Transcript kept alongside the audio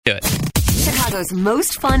Do it. Chicago's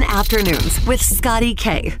most fun afternoons with Scotty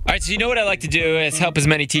K. All right, so you know what I like to do is help as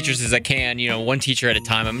many teachers as I can, one teacher at a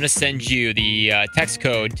time. I'm going to send you the text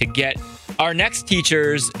code to get our next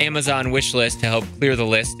teacher's Amazon wish list to help clear the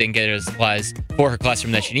list and get her supplies for her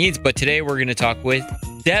classroom that she needs. But today we're going to talk with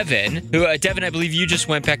Devin, who, Devin, I believe you just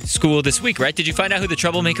went back to school this week, right? Did you find out who the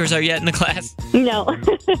troublemakers are yet in the class? No.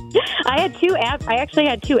 I actually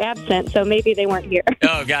had two absent, so maybe they weren't here.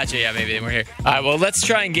 Oh, gotcha. Yeah, maybe they weren't here. All right, well, let's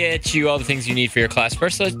try and get you all the things you need for your class.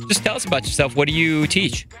 First, just tell us about yourself. What do you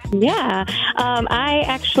teach? Yeah. I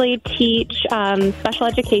actually teach special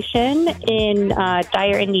education in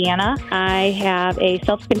Dyer, Indiana. I have a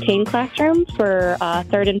self-contained classroom for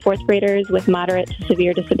third and fourth graders with moderate to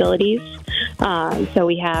severe disabilities. So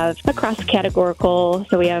we have across categorical.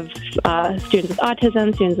 So we have students with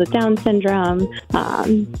autism, students with Down syndrome.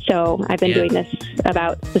 So I've been doing this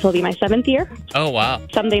this will be my 7th year. Oh, wow.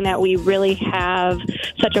 Something that we really have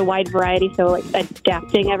such a wide variety. So like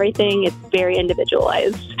adapting everything, it's very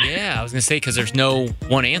individualized. Yeah, I was going to say, because there's no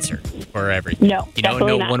one answer for everything. No,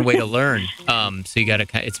 no not. one way to learn. So you got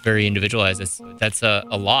to, it's very individualized. That's a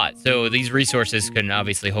lot. So these resources can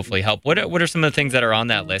obviously hopefully help. What are some of the things that are on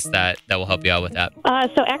that list that will help you out with that?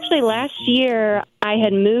 So actually last year I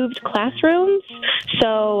had moved classrooms.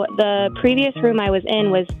 So the previous room I was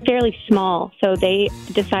in was fairly small. So they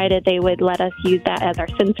decided they would let us use that as our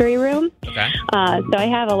sensory room. Okay. So I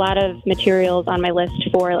have a lot of materials on my list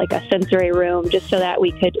for like a sensory room just so that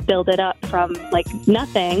we could build it up from like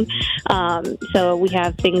nothing. So we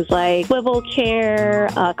have things like swivel chair,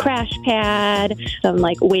 a crash pad, some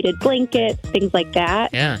like weighted blankets, things like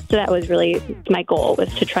that. Yeah. So that was really my goal,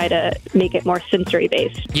 was to try to make it more sensory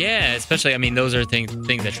based. Yeah, especially, those are things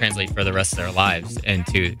that translate for the rest of their lives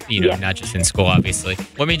into, Yes. not just in school, obviously.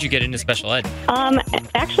 What made you get into special ed?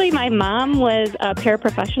 Actually, my mom was a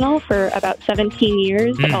paraprofessional for about 17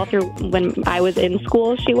 years, all through when I was in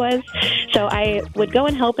school, she was. So I would go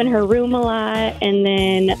and help in her room a lot. And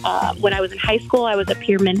then when I was in high school, I was a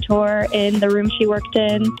peer mentor in the room she worked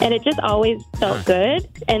in. And it just always felt good.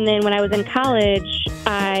 And then when I was in college,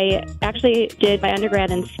 I actually did my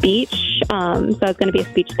undergrad in speech. So I was going to be a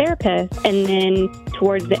speech therapist. And then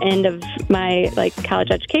towards the end of my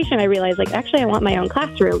college education, I realized actually I want my own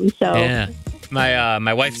classroom. So yeah.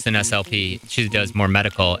 My wife's an SLP. She does more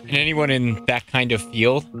medical. And anyone in that kind of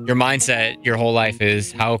field, your mindset your whole life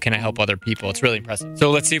is, how can I help other people? It's really impressive.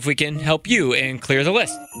 So let's see if we can help you and clear the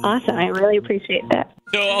list. Awesome. I really appreciate that.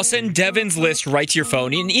 So I'll send Devin's list right to your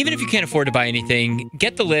phone. And even if you can't afford to buy anything,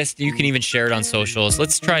 get the list. You can even share it on socials.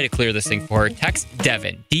 Let's try to clear this thing for her. Text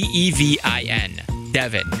Devin, D-E-V-I-N.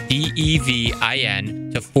 Devin,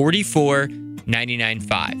 D-E-V-I-n to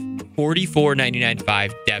 44995.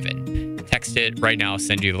 44995 Devin. Text it right now. I'll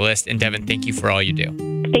send you the list. And Devin, thank you for all you do.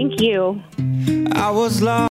 Thank you. I was lost.